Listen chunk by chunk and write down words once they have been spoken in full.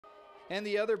And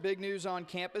the other big news on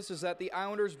campus is that the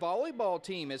Islanders volleyball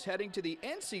team is heading to the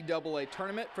NCAA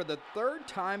Tournament for the third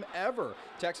time ever.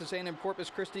 Texas A&M-Corpus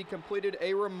Christi completed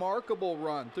a remarkable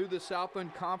run through the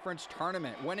Southland Conference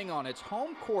Tournament, winning on its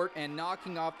home court and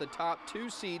knocking off the top 2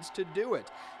 seeds to do it.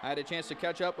 I had a chance to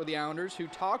catch up with the Islanders, who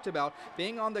talked about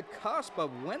being on the cusp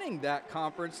of winning that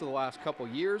conference the last couple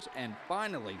years and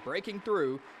finally breaking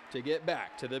through to get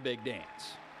back to the big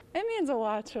dance. It means a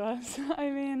lot to us. I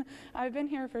mean, I've been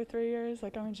here for 3 years,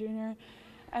 I'm a junior,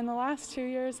 and the last 2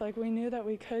 years, we knew that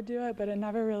we could do it, but it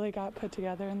never really got put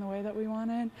together in the way that we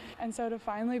wanted. And so to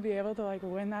finally be able to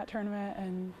win that tournament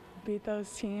and beat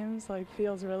those teams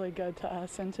feels really good to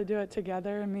us, and to do it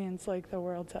together means the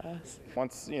world to us.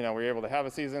 Once we were able to have a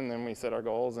season, then we set our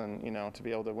goals, and to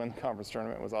be able to win the conference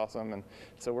tournament was awesome. And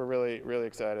so we're really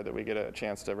excited that we get a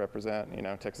chance to represent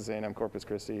Texas A&M Corpus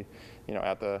Christi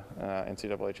at the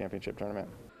NCAA championship tournament.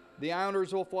 The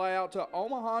Islanders will fly out to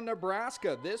Omaha,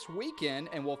 Nebraska this weekend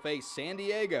and will face San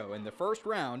Diego in the first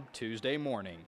round Tuesday morning.